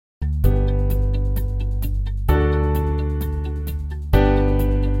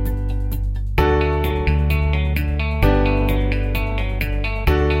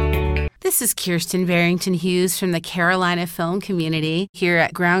This is Kirsten Barrington-Hughes from the Carolina Film Community here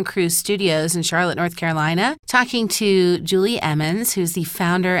at Ground Crew Studios in Charlotte, North Carolina, talking to Juli Emmons, who's the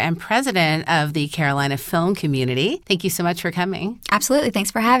founder and president of the Carolina Film Community. Thank you so much for coming. Absolutely.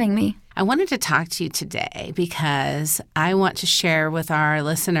 Thanks for having me. I wanted to talk to you today because I want to share with our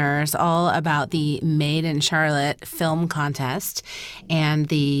listeners all about the Made in Charlotte Film Contest and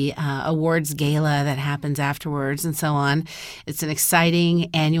the awards gala that happens afterwards and so on. It's an exciting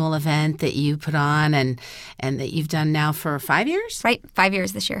annual event that you put on and that you've done now for 5 years? Right, 5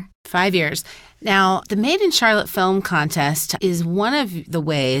 years this year. 5 years. Now, the Made in Charlotte Film Contest is one of the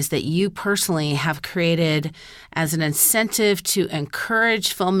ways that you personally have created as an incentive to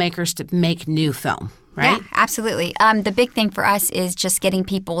encourage filmmakers to make new film, right? Yeah, absolutely. The big thing for us is just getting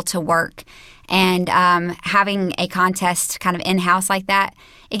people to work and having a contest kind of in-house like that.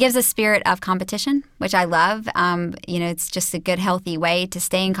 It gives a spirit of competition, which I love. It's just a good, healthy way to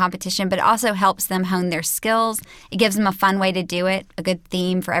stay in competition, but it also helps them hone their skills. It gives them a fun way to do it, a good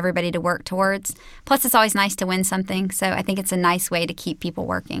theme for everybody to work towards. Plus, it's always nice to win something, so I think it's a nice way to keep people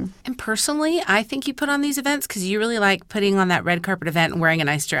working. And personally, I think you put on these events because you really like putting on that red carpet event and wearing a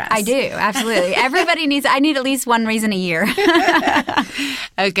nice dress. I do, absolutely. I need at least one reason a year.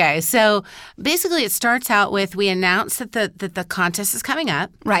 Okay, so basically it starts out with we announce that the contest is coming up.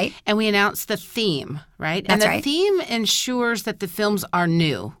 Right. And we announce the theme, right? That's and the theme ensures that the films are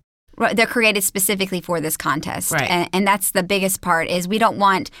new. Right. They're created specifically for this contest. Right. And that's the biggest part is we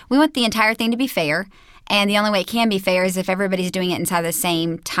want the entire thing to be fair. And the only way it can be fair is if everybody's doing it inside the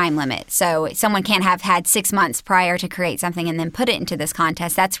same time limit. So someone can't have had 6 months prior to create something and then put it into this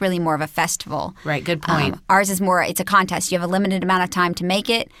contest. That's really more of a festival. Right, good point. Ours is more, it's a contest. You have a limited amount of time to make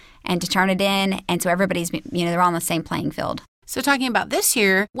it and to turn it in. And so everybody's, they're all on the same playing field. So talking about this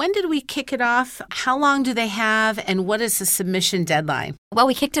year, when did we kick it off? How long do they have? And what is the submission deadline? Well,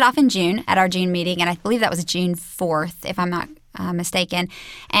 we kicked it off in June at our June meeting, and I believe that was June 4th, if I'm not mistaken.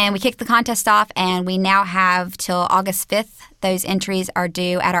 And we kicked the contest off, and we now have till August 5th. Those entries are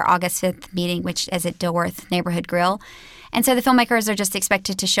due at our August 5th meeting, which is at Dilworth Neighborhood Grill. And so the filmmakers are just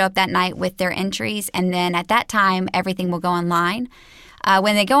expected to show up that night with their entries, and then at that time, everything will go online.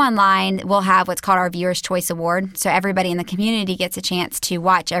 When they go online, we'll have what's called our Viewer's Choice Award. So everybody in the community gets a chance to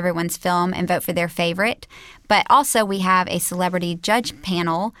watch everyone's film and vote for their favorite. But also we have a celebrity judge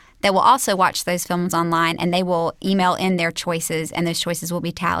panel that will also watch those films online, and they will email in their choices, and those choices will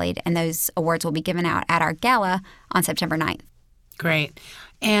be tallied, and those awards will be given out at our gala on September 9th. Great.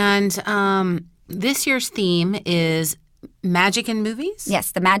 And this year's theme is magic in movies?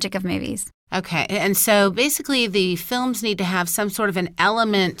 Yes, the magic of movies. Okay. And so basically the films need to have some sort of an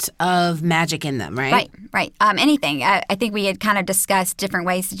element of magic in them, right? Right. Anything. I think we had kind of discussed different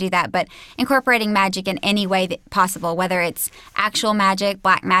ways to do that, but incorporating magic in any way that possible, whether it's actual magic,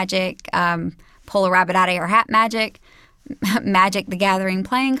 black magic, pull a rabbit out of your hat magic, Magic the Gathering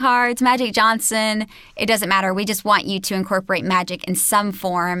playing cards, Magic Johnson, it doesn't matter. We just want you to incorporate magic in some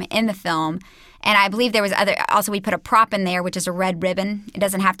form in the film. And I believe there was also we put a prop in there, which is a red ribbon. It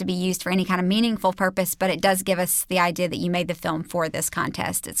doesn't have to be used for any kind of meaningful purpose, but it does give us the idea that you made the film for this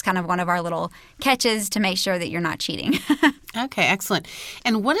contest. It's kind of one of our little catches to make sure that you're not cheating. Okay, excellent.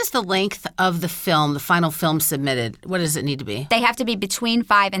 And what is the length of the film, the final film submitted? What does it need to be? They have to be between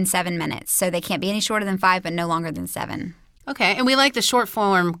 5 and 7 minutes. So they can't be any shorter than 5, but no longer than 7. Okay, and we like the short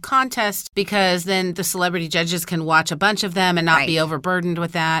form contest because then the celebrity judges can watch a bunch of them and not be overburdened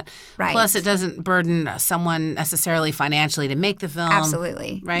with that. Right. Plus, it doesn't burden someone necessarily financially to make the film.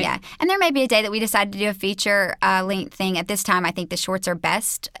 Absolutely. Right? Yeah. And there may be a day that we decide to do a feature length thing. At this time, I think the shorts are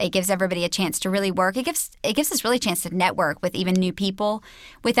best. It gives everybody a chance to really work. It gives us really a chance to network with even new people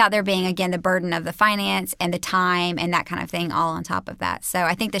without there being, again, the burden of the finance and the time and that kind of thing all on top of that. So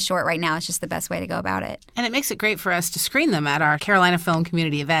I think the short right now is just the best way to go about it. And it makes it great for us to screen them at our Carolina Film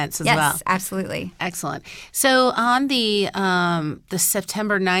Community events as well. Yes, absolutely. Excellent. So on the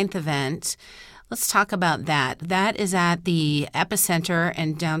September 9th event, let's talk about that. That is at the Epicenter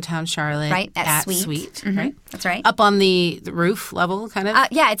in downtown Charlotte. Right, at Suite. Mm-hmm. Right? That's right. Up on the roof level, kind of?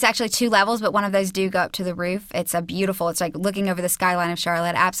 Yeah, it's actually 2 levels, but one of those do go up to the roof. It's it's like looking over the skyline of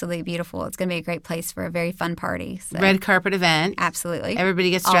Charlotte. Absolutely beautiful. It's going to be a great place for a very fun party. So. Red carpet event. Absolutely.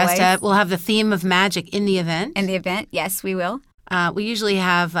 Everybody gets dressed Always. up. We'll have the theme of magic in the event. In the event, yes, we will. We usually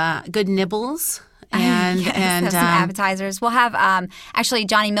have good nibbles. And have some appetizers. We'll have actually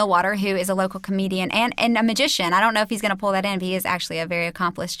Johnny Millwater, who is a local comedian and a magician. I don't know if he's going to pull that in, but he is actually a very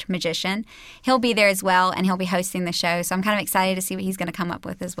accomplished magician. He'll be there as well, and he'll be hosting the show. So I'm kind of excited to see what he's going to come up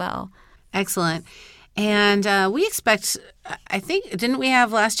with as well. Excellent. And we expect, I think, didn't we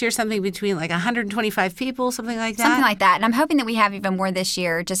have last year something between like 125 people, something like that? Something like that. And I'm hoping that we have even more this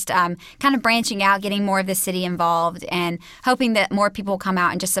year, just kind of branching out, getting more of the city involved, and hoping that more people come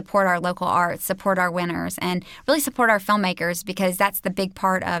out and just support our local arts, support our winners, and really support our filmmakers, because that's the big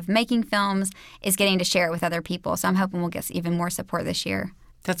part of making films is getting to share it with other people. So I'm hoping we'll get even more support this year.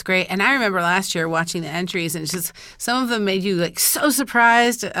 That's great. And I remember last year watching the entries, and it's just some of them made you like so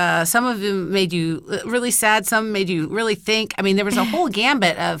surprised. Some of them made you really sad. Some made you really think. I mean, there was a whole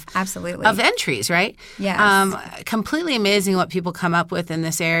gambit of Absolutely. of entries, right? Yes. Completely amazing what people come up with in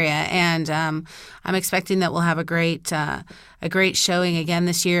this area, and I'm expecting that we'll have a great showing again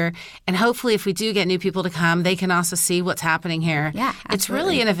this year. And hopefully, if we do get new people to come, they can also see what's happening here. Yeah, absolutely. It's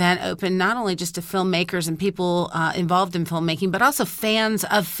really an event open not only just to filmmakers and people involved in filmmaking, but also fans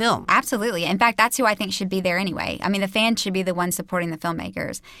of film. Absolutely. In fact, that's who I think should be there anyway. I mean, the fans should be the ones supporting the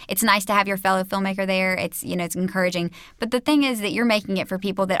filmmakers. It's nice to have your fellow filmmaker there. It's encouraging. But the thing is that you're making it for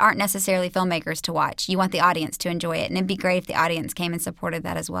people that aren't necessarily filmmakers to watch. You want the audience to enjoy it, and it'd be great if the audience came and supported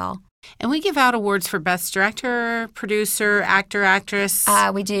that as well. And we give out awards for Best Director, Producer, Actor, Actress.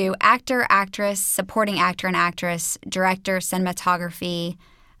 We do Actor, Actress, Supporting Actor and Actress, Director, Cinematography,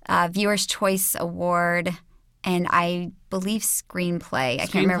 Viewer's Choice Award, and I believe Screenplay. I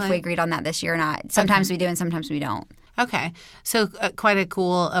can't remember if we agreed on that this year or not. Sometimes we do and sometimes we don't. Okay. So quite a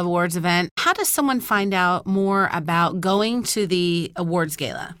cool awards event. How does someone find out more about going to the awards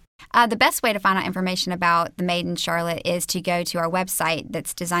gala? The best way to find out information about the Made in Charlotte is to go to our website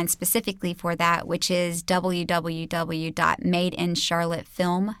that's designed specifically for that, which is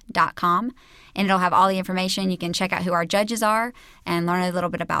www.madeincharlottefilm.com. And it'll have all the information. You can check out who our judges are and learn a little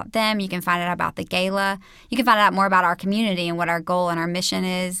bit about them. You can find out about the gala. You can find out more about our community and what our goal and our mission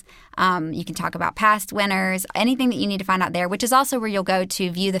is. You can talk about past winners, anything that you need to find out there, which is also where you'll go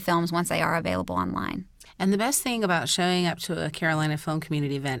to view the films once they are available online. And the best thing about showing up to a Carolina Film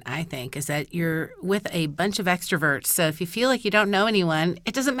Community event, I think, is that you're with a bunch of extroverts. So if you feel like you don't know anyone,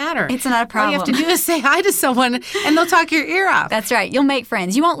 it doesn't matter. It's not a problem. All you have to do is say hi to someone, and they'll talk your ear off. That's right. You'll make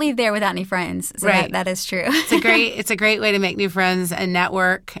friends. You won't leave there without any friends. So right. That is true. It's a great way to make new friends and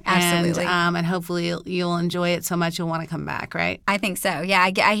network. Absolutely. And hopefully you'll enjoy it so much you'll want to come back, right? I think so.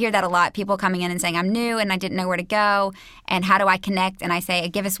 Yeah, I hear that a lot. People coming in and saying, I'm new and I didn't know where to go. And how do I connect? And I say,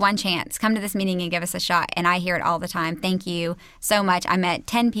 give us one chance. Come to this meeting and give us a shot. And I hear it all the time. Thank you so much. I met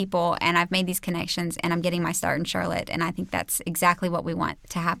 10 people and I've made these connections and I'm getting my start in Charlotte. And I think that's exactly what we want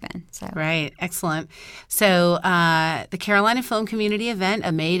to happen. So Right. Excellent. So the Carolina Film Community event,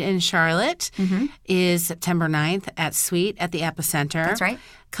 A Made in Charlotte, is September 9th at Suite at the Epicenter. That's right.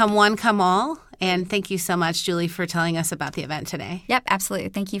 Come one, come all. And thank you so much, Julie, for telling us about the event today. Yep, absolutely.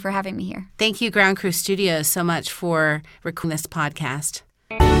 Thank you for having me here. Thank you, Ground Crew Studios, so much for recording this podcast.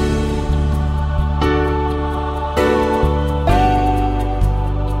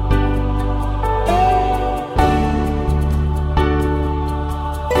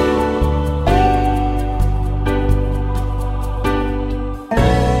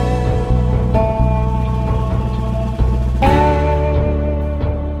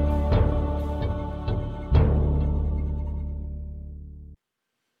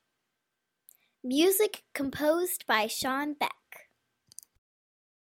 Music composed by Sean Beck.